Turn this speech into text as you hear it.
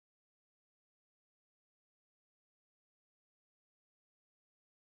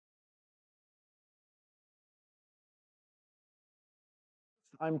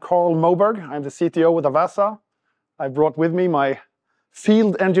I'm Carl Moberg. I'm the CTO with Avassa. I brought with me my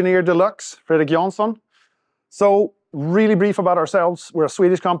field engineer deluxe, Fredrik Jansson. So, really brief about ourselves. We're a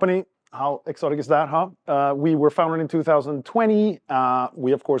Swedish company. How exotic is that, huh? We were founded in 2020.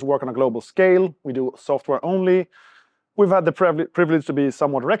 We, of course, work on a global scale. We do software only. We've had the privilege to be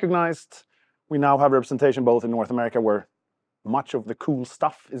somewhat recognized. We now have representation both in North America, where much of the cool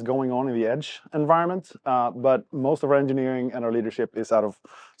stuff is going on in the edge environment, but most of our engineering and our leadership is out of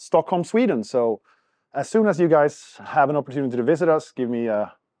Stockholm, Sweden. So as soon as you guys have an opportunity to visit us, give me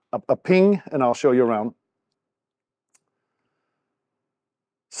a ping and I'll show you around.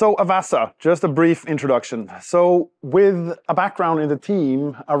 So Avassa, just a brief introduction. So with a background in the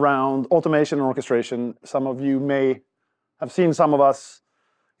team around automation and orchestration, some of you may have seen some of us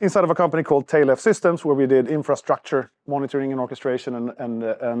inside of a company called Tail F Systems, where we did infrastructure monitoring and orchestration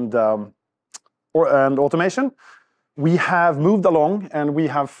and automation. We have moved along and we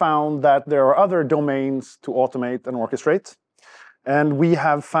have found that there are other domains to automate and orchestrate. And we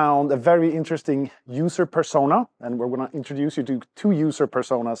have found a very interesting user persona, and we're going to introduce you to two user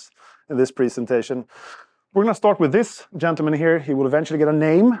personas in this presentation. We're going to start with this gentleman here. He will eventually get a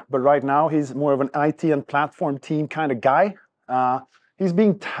name, but right now he's more of an IT and platform team kind of guy. He's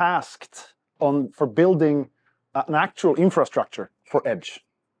being tasked for building an actual infrastructure for edge.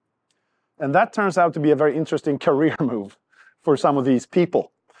 And that turns out to be a very interesting career move for some of these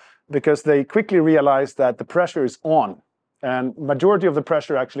people, because they quickly realize that the pressure is on. And majority of the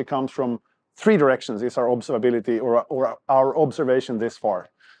pressure actually comes from three directions, is our observability or our observation this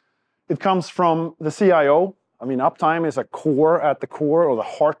far. It comes from the CIO. I mean, uptime is at the core or the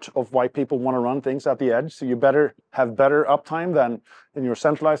heart of why people want to run things at the edge. So you better have better uptime than in your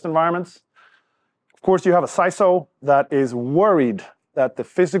centralized environments. Of course, you have a CISO that is worried that the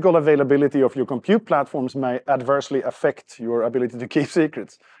physical availability of your compute platforms may adversely affect your ability to keep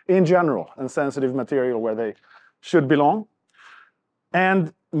secrets in general and sensitive material where they should belong.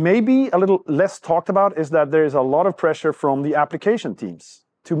 And maybe a little less talked about is that there is a lot of pressure from the application teams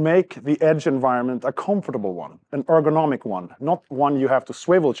to make the edge environment a comfortable one, an ergonomic one, not one you have to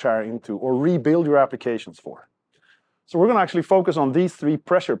swivel chair into or rebuild your applications for. So we're going to actually focus on these three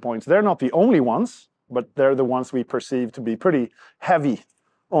pressure points. They're not the only ones, but they're the ones we perceive to be pretty heavy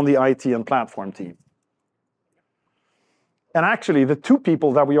on the IT and platform team. And actually, the two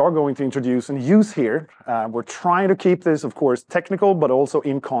people that we are going to introduce and use here, we're trying to keep this, of course, technical, but also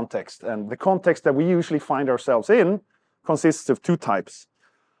in context. And the context that we usually find ourselves in consists of two types.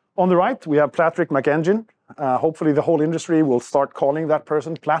 On the right, we have Patrick McEngine. Hopefully, the whole industry will start calling that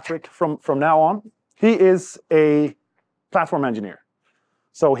person Patrick from now on. He is a platform engineer.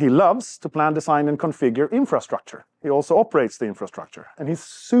 So he loves to plan, design, and configure infrastructure. He also operates the infrastructure, and he's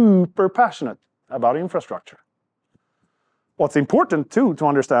super passionate about infrastructure. What's important, too, to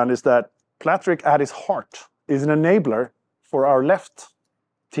understand is that Patrick, at his heart, is an enabler for our left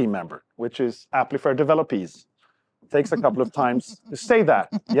team member, which is Amplifier Developers. Takes a couple of times to say that.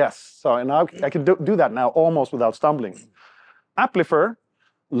 Yes, so now I can do that now almost without stumbling. Amplifier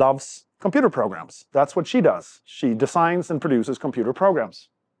loves computer programs. That's what she does. She designs and produces computer programs.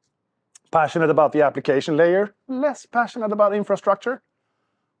 Passionate about the application layer, less passionate about infrastructure,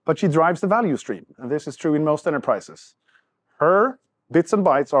 but she drives the value stream. And this is true in most enterprises. Her bits and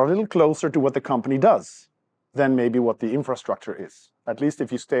bytes are a little closer to what the company does than maybe what the infrastructure is, at least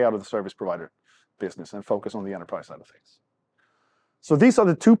if you stay out of the service provider business and focus on the enterprise side of things. So these are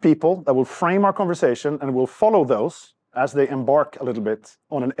the two people that will frame our conversation, and we'll follow those as they embark a little bit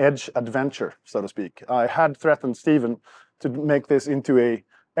on an edge adventure, so to speak. I had threatened Stephen to make this into an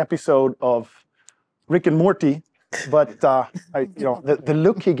episode of Rick and Morty, but the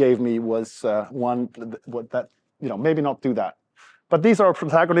look he gave me was one that, maybe not do that. But these are our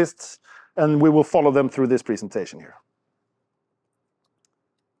protagonists, and we will follow them through this presentation here.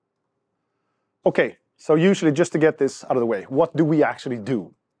 Okay, so usually just to get this out of the way, what do we actually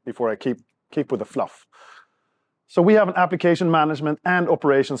do before I keep with the fluff? So we have an application management and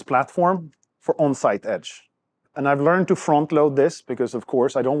operations platform for on-site edge. And I've learned to front load this because, of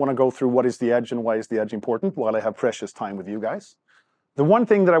course, I don't want to go through what is the edge and why is the edge important while I have precious time with you guys. The one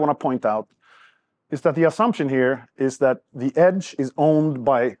thing that I want to point out is that the assumption here is that the edge is owned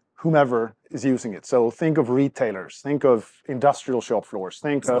by whomever is using it. So think of retailers, think of industrial shop floors,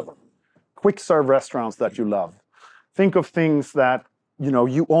 think of quick serve restaurants that you love. Think of things that,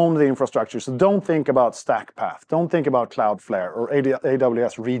 you own the infrastructure. So don't think about StackPath. Don't think about Cloudflare or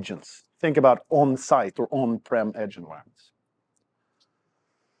AWS regions. Think about on-site or on-prem edge environments.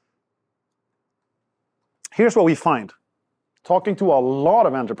 Here's what we find. Talking to a lot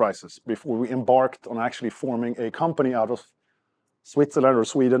of enterprises before we embarked on actually forming a company out of Switzerland or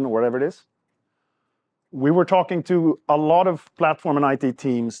Sweden or wherever it is. We were talking to a lot of platform and IT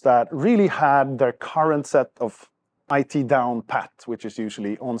teams that really had their current set of IT down pat, which is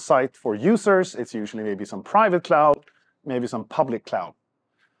usually on site for users. It's usually maybe some private cloud, maybe some public cloud.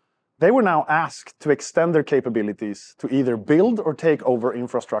 They were now asked to extend their capabilities to either build or take over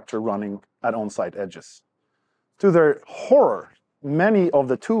infrastructure running at on-site edges. To their horror, many of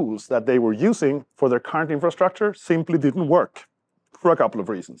the tools that they were using for their current infrastructure simply didn't work for a couple of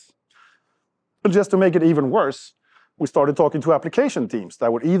reasons. But just to make it even worse, we started talking to application teams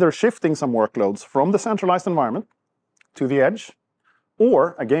that were either shifting some workloads from the centralized environment to the edge,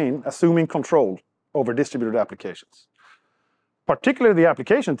 or, again, assuming control over distributed applications. Particularly the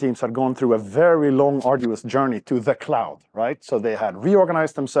application teams had gone through a very long, arduous journey to the cloud, right? So they had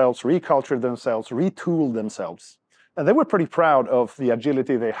reorganized themselves, recultured themselves, retooled themselves. And they were pretty proud of the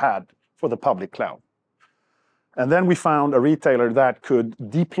agility they had for the public cloud. And then we found a retailer that could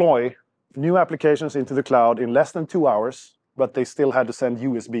deploy new applications into the cloud in less than 2 hours, but they still had to send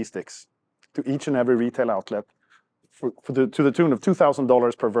USB sticks to each and every retail outlet to the tune of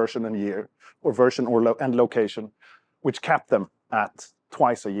 $2,000 per version and year, or version and location, which capped them at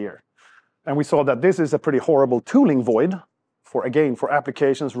twice a year. And we saw that this is a pretty horrible tooling void for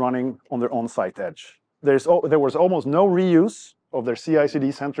applications running on their on-site edge. There was almost no reuse of their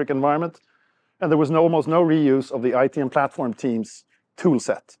CI/CD-centric environment, and there was almost no reuse of the IT and platform team's tool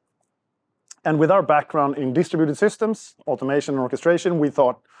set. And with our background in distributed systems, automation and orchestration, we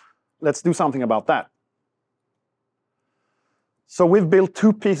thought, let's do something about that. So we've built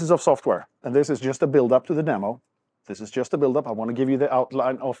 2 pieces of software, and this is just a build-up to the demo. This is just a build-up. I want to give you the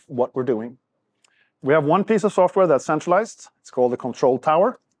outline of what we're doing. We have one piece of software that's centralized. It's called the control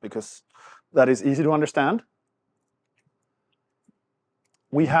tower, because that is easy to understand.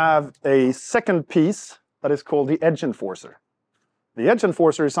 We have a second piece that is called the Edge Enforcer. The Edge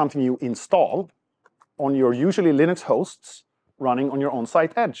Enforcer is something you install on your usually Linux hosts running on your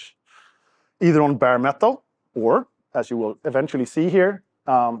on-site edge, either on bare metal or, as you will eventually see here,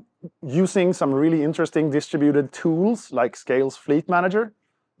 using some really interesting distributed tools like Scale's Fleet Manager.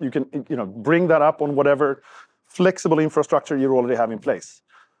 You can bring that up on whatever flexible infrastructure you already have in place.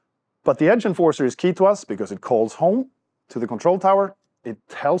 But the Edge Enforcer is key to us because it calls home to the control tower. It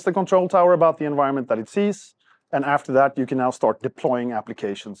tells the control tower about the environment that it sees. And after that, you can now start deploying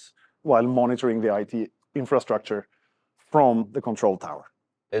applications while monitoring the IT infrastructure from the control tower.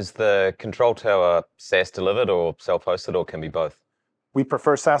 Is the control tower SaaS delivered or self-hosted, or can be both? We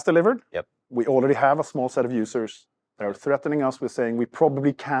prefer SaaS delivered. Yep. We already have a small set of users that are threatening us with saying we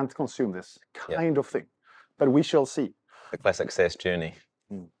probably can't consume this kind of thing. But we shall see. The classic SaaS journey.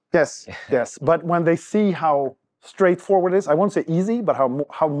 Yes, yes. But when they see how straightforward it is, I won't say easy, but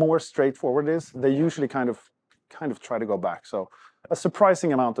how more straightforward it is, they usually kind of try to go back. So a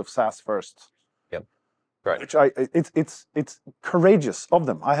surprising amount of SaaS first. Yep. Right. Which it's courageous of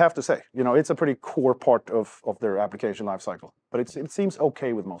them, I have to say. It's a pretty core part of their application lifecycle. But it seems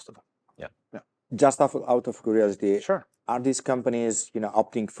okay with most of them. Yeah. Just out of curiosity, sure. Are these companies,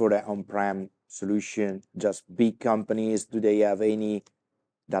 opting for the on-prem solution? Just big companies? Do they have any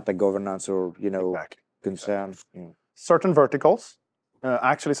data governance or concern? Certain verticals.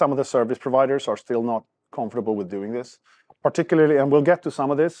 Actually, some of the service providers are still not comfortable with doing this. Particularly, and we'll get to some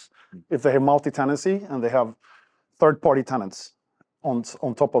of this, if they have multi-tenancy and they have third-party tenants on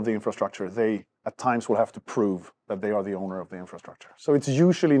top of the infrastructure, they at times will have to prove that they are the owner of the infrastructure. So it's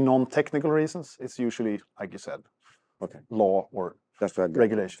usually non-technical reasons. It's usually, like you said, law or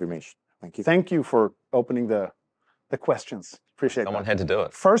regulation. Thank you. Thank you for opening the questions. Appreciate Someone that. had to do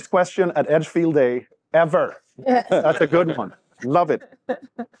it. First question at Edgefield Day ever. That's a good one. Love it.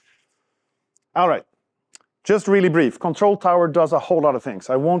 All right. Just really brief. Control tower does a whole lot of things.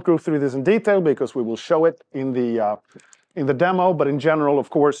 I won't go through this in detail because we will show it in the demo. But in general, of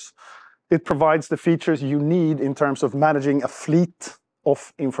course, it provides the features you need in terms of managing a fleet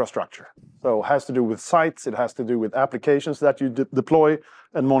of infrastructure. So it has to do with sites. It has to do with applications that you deploy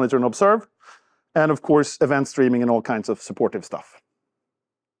and monitor and observe. And of course, event streaming and all kinds of supportive stuff.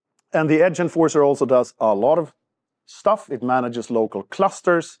 And the Edge Enforcer also does a lot of stuff. It manages local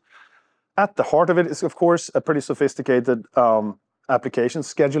clusters. At the heart of it is, of course, a pretty sophisticated application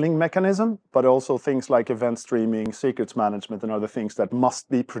scheduling mechanism, but also things like event streaming, secrets management, and other things that must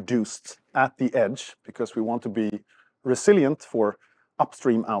be produced at the edge because we want to be resilient for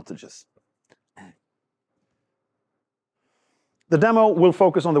upstream outages. The demo will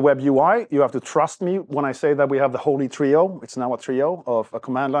focus on the web UI. You have to trust me when I say that we have the holy trio. It's now a trio of a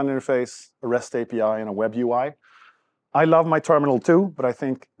command line interface, a REST API, and a web UI. I love my terminal too, but I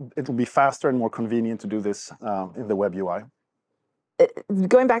think it will be faster and more convenient to do this in the web UI.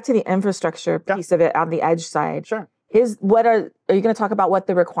 going back to the infrastructure piece of it on the edge side. Sure. Are you going to talk about what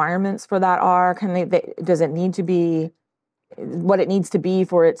the requirements for that are? Does it need to be what it needs to be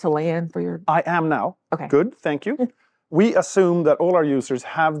for it to land for your? I am now. Okay. Good, thank you. We assume that all our users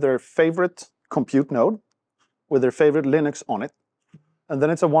have their favorite compute node with their favorite Linux on it. And then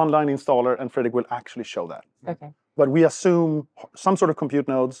it's a one-line installer, and Fredrik will actually show that. Okay. But we assume some sort of compute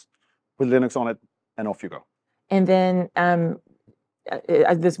nodes with Linux on it, and off you go. And then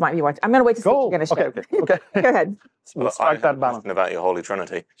this might be one. I'm going to wait to see what you're going to show. Okay. Go ahead. We'll strike that balance. About your Holy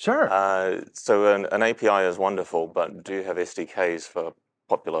Trinity. Sure. So an API is wonderful, but do you have SDKs for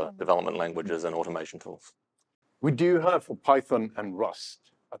popular development languages and automation tools? We do have for Python and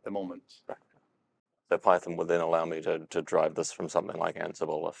Rust at the moment. So Python would then allow me to drive this from something like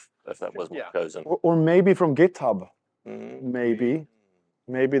Ansible if that was chosen. Or maybe from GitHub.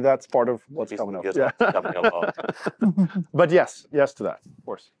 Maybe that's part of what's coming up. Coming along. But yes to that, of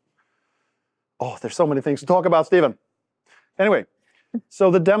course. Oh, there's so many things to talk about, Stephen. Anyway,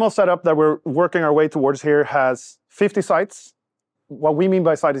 so the demo setup that we're working our way towards here has 50 sites. What we mean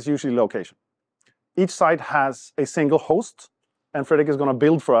by site is usually location. Each site has a single host, and Fredrik is going to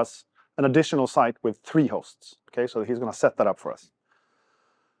build for us an additional site with 3 hosts. Okay, so he's going to set that up for us.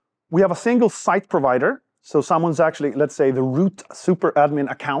 We have a single site provider. So someone's actually, let's say, the root super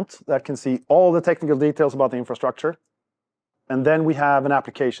admin account that can see all the technical details about the infrastructure. And then we have an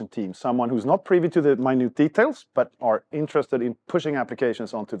application team, someone who's not privy to the minute details, but are interested in pushing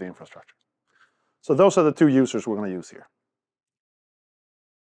applications onto the infrastructure. So those are the 2 users we're going to use here.